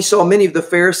 but when he saw many of the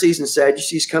Pharisees and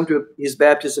Sadducees come to his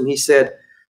baptism, he said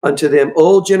unto them,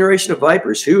 O generation of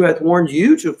vipers, who hath warned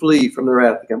you to flee from the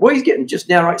wrath to come? Boy, he's getting just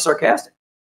downright sarcastic.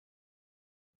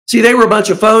 See, they were a bunch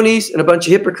of phonies and a bunch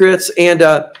of hypocrites, and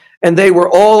they were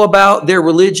all about their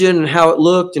religion and how it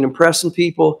looked and impressing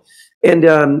people.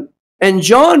 And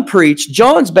John preached,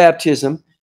 John's baptism,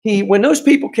 when those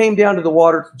people came down to the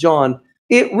water to John,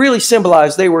 it really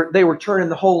symbolized they were turning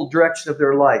the whole direction of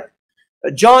their life.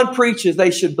 John preaches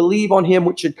they should believe on him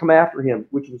which should come after him,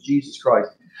 which was Jesus Christ.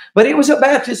 But it was a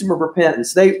baptism of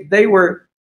repentance. They were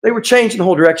changing the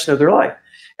whole direction of their life.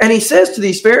 And he says to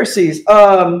these Pharisees,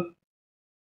 and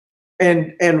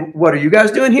what are you guys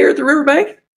doing here at the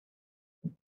riverbank?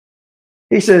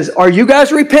 He says, are you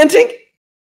guys repenting?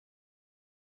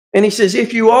 And he says,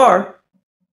 if you are,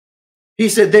 he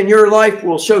said, then your life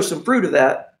will show some fruit of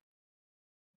that.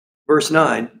 Verse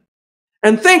 9.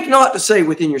 And think not to say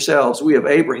within yourselves, we have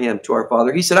Abraham to our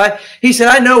father. He said,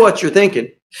 I know what you're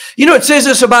thinking. You know, it says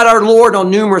this about our Lord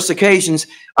on numerous occasions.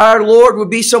 Our Lord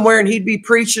would be somewhere and he'd be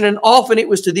preaching, and often it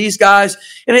was to these guys.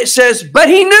 And it says, but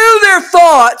he knew their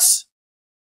thoughts.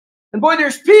 And boy,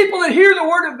 there's people that hear the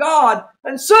word of God,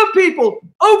 and some people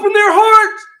open their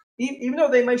heart. Even though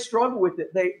they may struggle with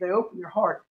it, they open their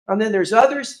heart. And then there's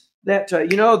others that,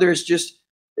 you know, they're just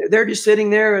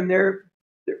sitting there and they're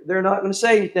not going to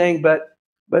say anything, but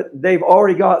they've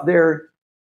already got their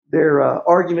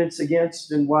arguments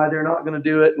against and why they're not going to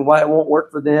do it and why it won't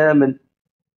work for them.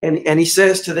 And he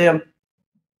says to them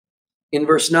in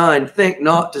verse 9, think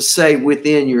not to say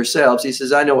within yourselves. He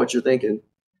says, I know what you're thinking.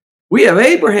 We have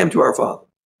Abraham to our father.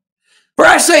 For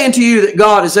I say unto you that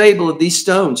God is able of these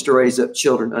stones to raise up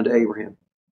children unto Abraham.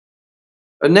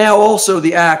 And now also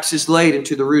the axe is laid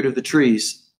into the root of the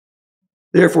trees.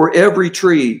 Therefore every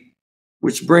tree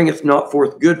which bringeth not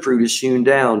forth good fruit is hewn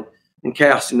down and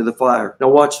cast into the fire. Now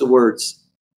watch the words.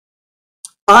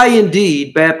 I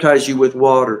indeed baptize you with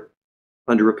water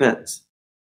unto repentance.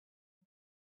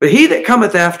 But he that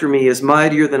cometh after me is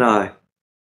mightier than I,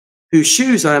 whose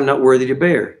shoes I am not worthy to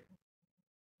bear.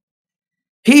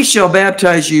 He shall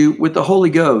baptize you with the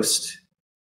Holy Ghost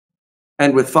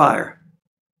and with fire.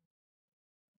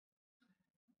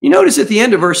 You notice at the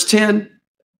end of verse 10,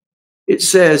 it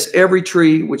says, every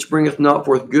tree which bringeth not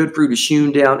forth good fruit is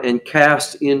hewn down and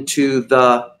cast into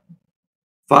the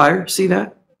fire. See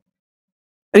that?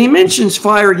 And he mentions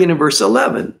fire again in verse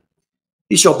 11.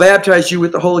 He shall baptize you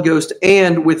with the Holy Ghost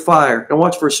and with fire. Now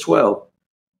watch verse 12.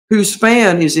 Whose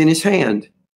fan is in his hand.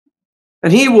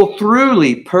 And he will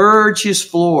thoroughly purge his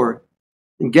floor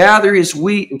and gather his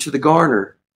wheat into the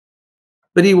garner.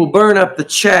 But he will burn up the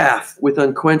chaff with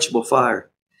unquenchable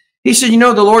fire. He said, you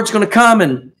know, the Lord's going to come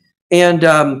and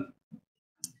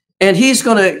he's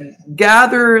going to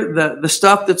gather the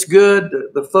stuff that's good,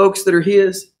 the folks that are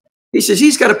his. He says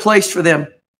he's got a place for them.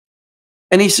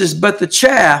 And he says, but the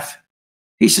chaff,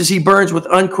 he says he burns with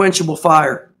unquenchable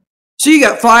fire. So you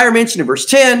got fire mentioned in verse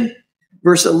 10,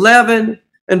 verse 11,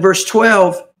 and verse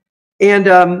 12.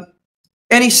 And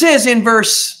he says in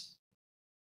verse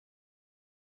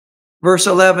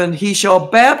 11, he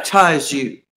shall baptize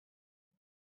you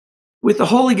with the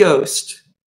Holy Ghost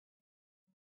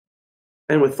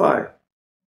and with fire.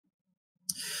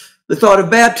 The thought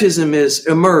of baptism is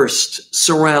immersed,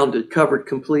 surrounded, covered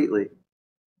completely.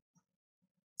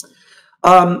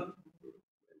 A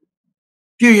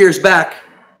few years back,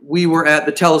 we were at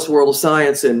the Tell Us World of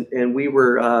Science, and we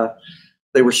were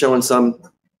they were showing some,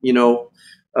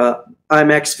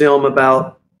 IMAX film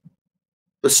about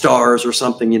the stars or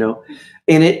something,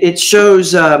 and it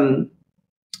shows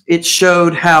it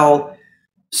showed how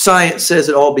science says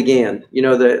it all began.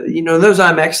 Those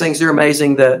IMAX things, they're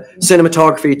amazing. The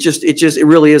cinematography, it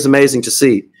really is amazing to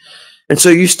see. And so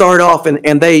you start off,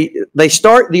 and they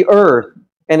start the Earth,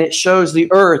 and it shows the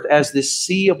Earth as this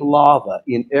sea of lava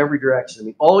in every direction. I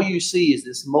mean, all you see is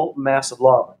this molten mass of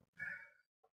lava.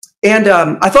 And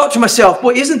I thought to myself,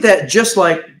 boy, isn't that just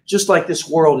like this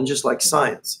world and just like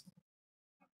science?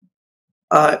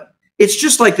 It's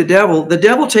just like the devil. The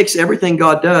devil takes everything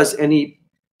God does, and he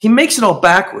makes it all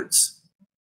backwards.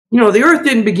 The Earth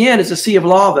didn't begin as a sea of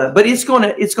lava, but it's going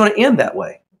to end that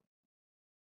way.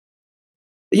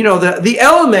 The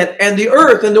element and the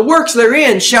earth and the works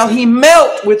therein shall he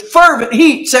melt with fervent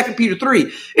heat, 2 Peter 3.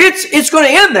 It's going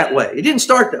to end that way. It didn't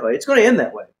start that way. It's going to end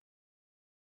that way.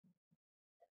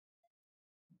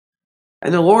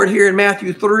 And the Lord here in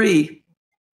Matthew 3,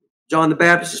 John the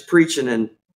Baptist is preaching, and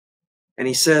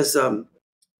he says,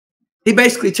 he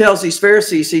basically tells these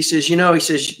Pharisees, he says,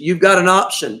 you've got an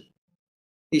option.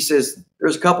 He says,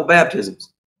 there's a couple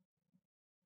baptisms.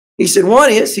 He said,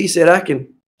 one is, he said, I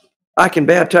can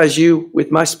baptize you with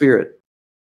my Spirit.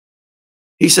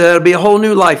 He said, it'll be a whole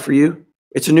new life for you.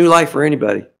 It's a new life for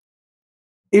anybody.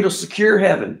 It'll secure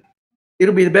heaven.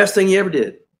 It'll be the best thing you ever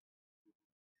did.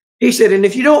 He said, and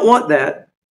if you don't want that,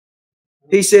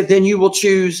 he said, then you will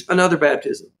choose another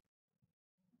baptism.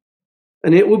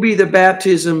 And it will be the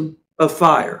baptism of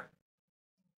fire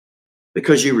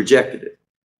because you rejected it.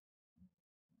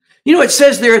 It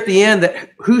says there at the end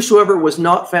that whosoever was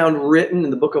not found written in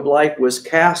the book of life was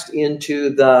cast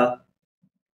into the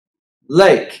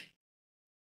lake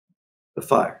of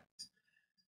fire.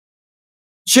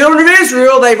 Children of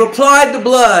Israel, they've applied the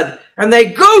blood, and they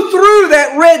go through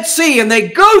that Red Sea, and they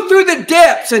go through the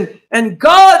depths, and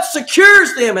God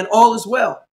secures them, and all is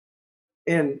well.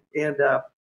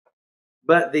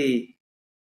 But the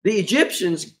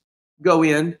Egyptians go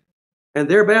in, and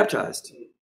they're baptized.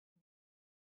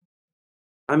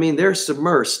 I mean, they're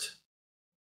submersed,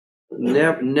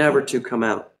 never to come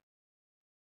out.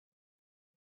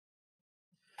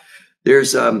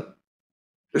 There's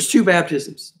two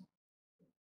baptisms,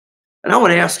 and I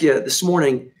want to ask you this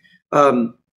morning: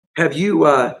 have you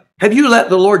let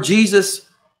the Lord Jesus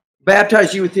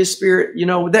baptize you with His Spirit?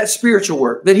 That spiritual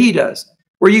work that He does,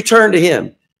 where you turn to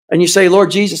Him and you say,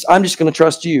 "Lord Jesus, I'm just going to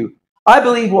trust You. I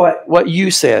believe what You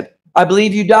said. I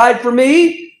believe You died for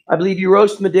me. I believe You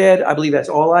rose from the dead. I believe that's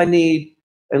all I need.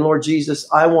 And Lord Jesus,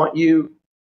 I want You,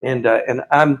 and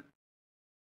I'm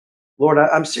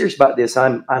serious about this.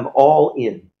 I'm all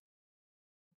in."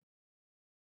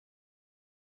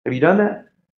 Have you done that?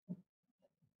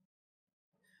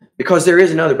 Because there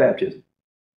is another baptism.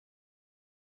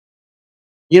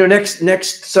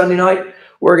 Next Sunday night,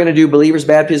 we're going to do believers'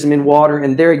 baptism in water.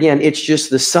 And there again, it's just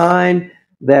the sign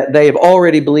that they have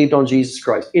already believed on Jesus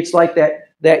Christ. It's like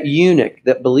that eunuch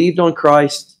that believed on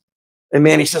Christ. And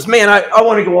man, he says, man, I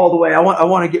want to go all the way. I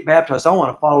want to get baptized. I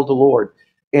want to follow the Lord.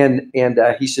 And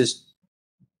he says,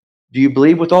 do you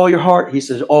believe with all your heart? He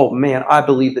says, oh man, I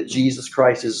believe that Jesus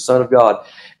Christ is the Son of God.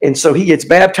 And so he gets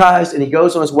baptized and he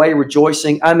goes on his way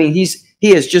rejoicing. I mean,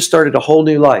 he has just started a whole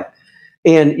new life.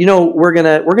 And we're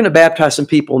gonna baptize some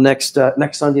people next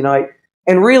Sunday night.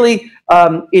 And really,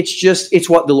 it's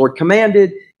what the Lord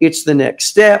commanded. It's the next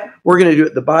step. We're gonna do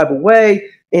it the Bible way.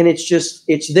 And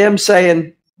it's them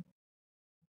saying,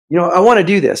 I want to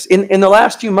do this. In the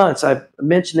last few months, I've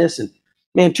mentioned this, and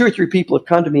man, 2 or 3 people have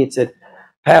come to me and said,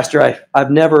 Pastor, I've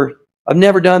never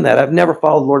done that. I've never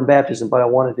followed the Lord in baptism, but I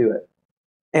want to do it.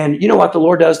 And you know what the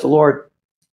Lord does? The Lord,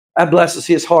 that blesses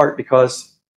His heart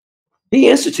because He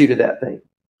instituted that thing.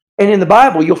 And in the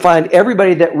Bible, you'll find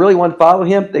everybody that really wanted to follow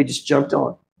Him, they just jumped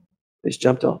on. They just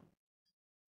jumped on.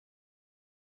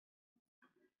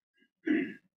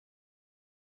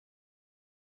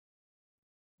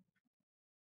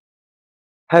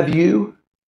 Have you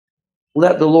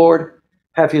let the Lord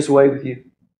have His way with you?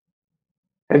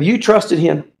 Have you trusted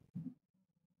Him?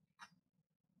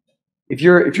 If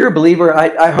you're a believer,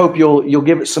 I hope you'll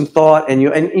give it some thought, and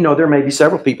there may be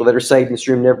several people that are saved in this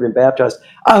room, never been baptized.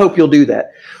 I hope you'll do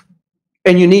that,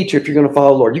 and you need to if you're going to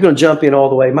follow the Lord. You're going to jump in all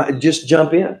the way. Just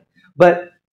jump in.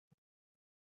 But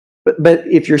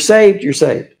if you're saved, you're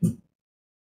saved.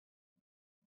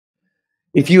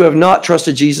 If you have not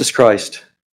trusted Jesus Christ,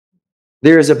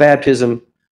 there is a baptism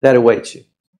that awaits you.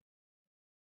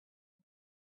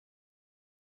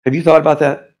 Have you thought about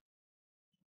that?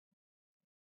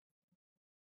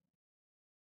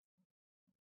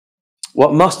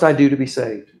 What must I do to be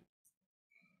saved?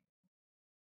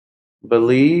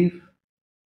 Believe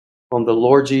on the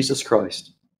Lord Jesus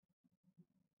Christ.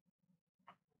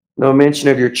 No mention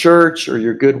of your church or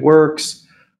your good works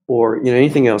or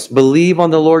anything else. Believe on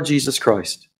the Lord Jesus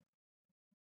Christ,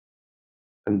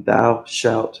 and thou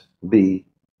shalt be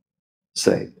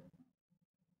saved.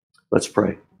 Let's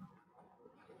pray.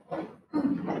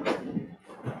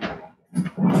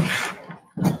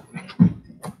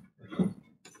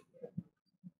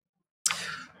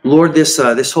 Lord, this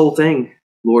whole thing,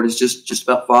 Lord, is just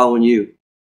about following you.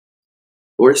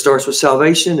 Lord, it starts with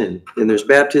salvation, and then there's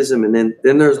baptism, and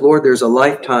then there's a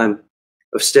lifetime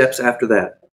of steps after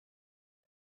that.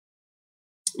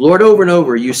 Lord, over and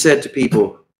over, you said to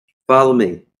people, follow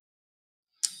me.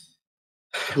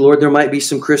 Lord, there might be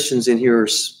some Christians in here,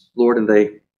 Lord, and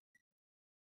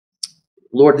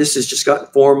Lord, this has just gotten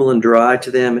formal and dry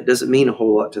to them. It doesn't mean a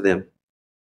whole lot to them.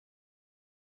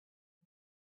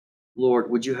 Lord,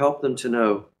 would you help them to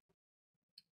know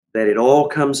that it all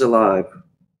comes alive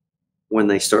when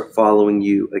they start following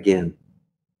you again?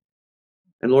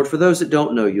 And Lord, for those that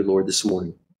don't know you, Lord, this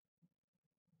morning,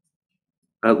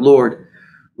 Lord,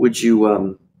 would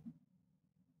you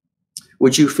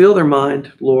fill their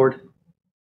mind, Lord,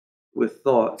 with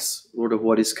thoughts, Lord, of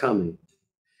what is coming?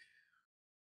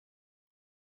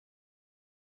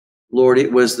 Lord,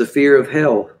 it was the fear of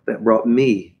hell that brought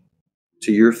me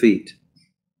to your feet.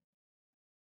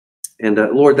 And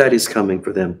Lord, that is coming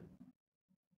for them.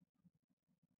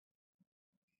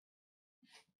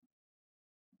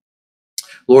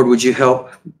 Lord, would you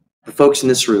help the folks in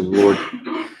this room, Lord?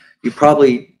 You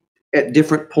probably, at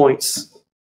different points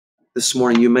this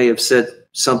morning, you may have said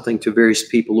something to various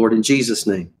people. Lord, in Jesus'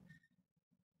 name,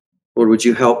 Lord, would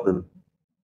you help them?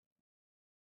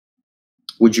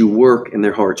 Would you work in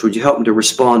their hearts? Would you help them to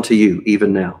respond to you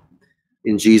even now?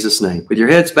 In Jesus' name. With your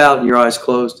heads bowed and your eyes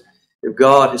closed, if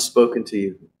God has spoken to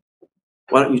you,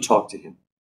 why don't you talk to him?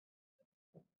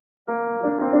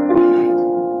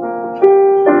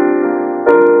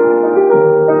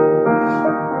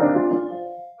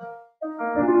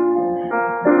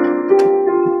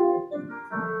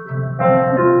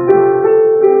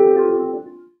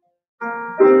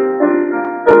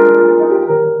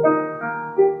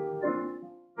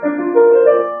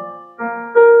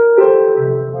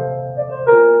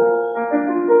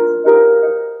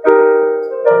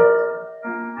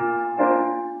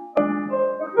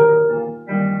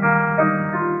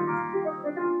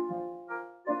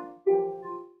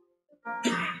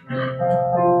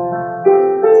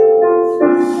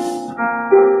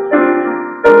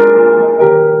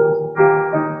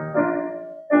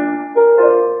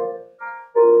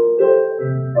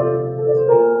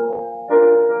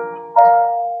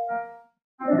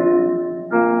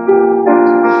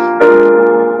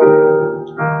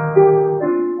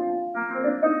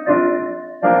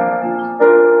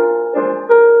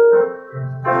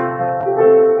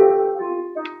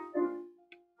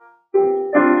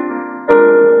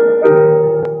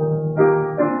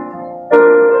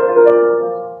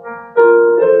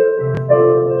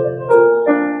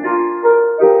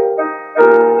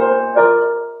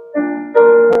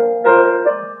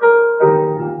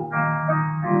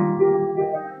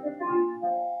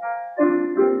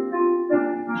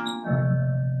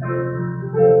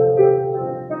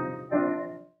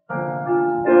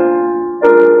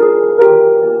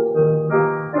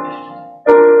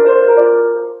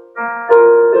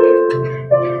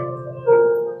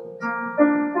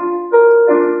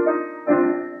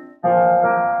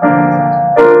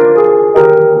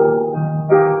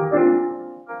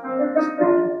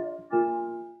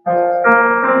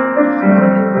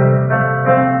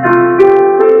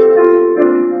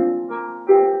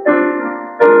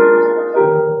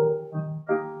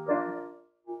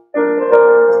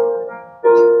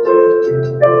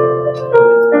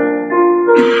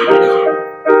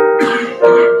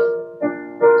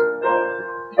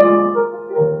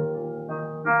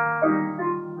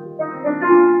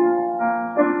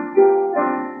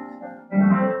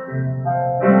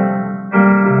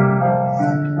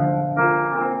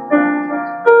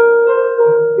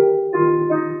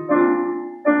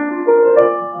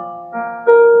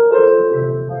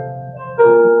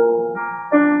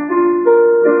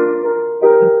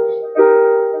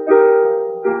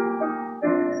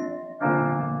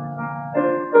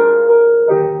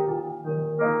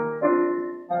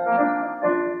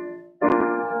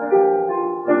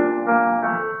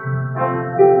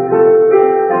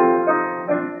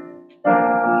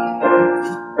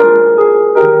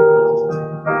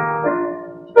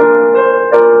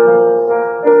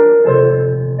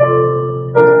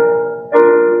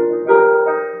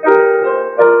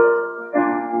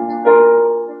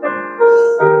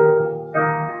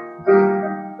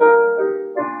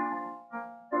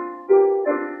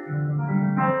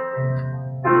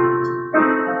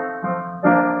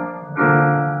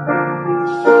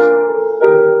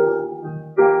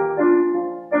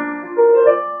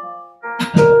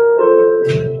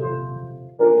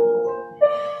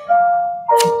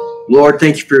 Lord,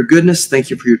 thank you for your goodness. Thank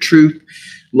you for your truth.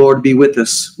 Lord, be with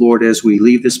us, Lord, as we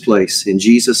leave this place. In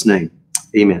Jesus' name,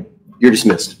 amen. You're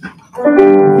dismissed.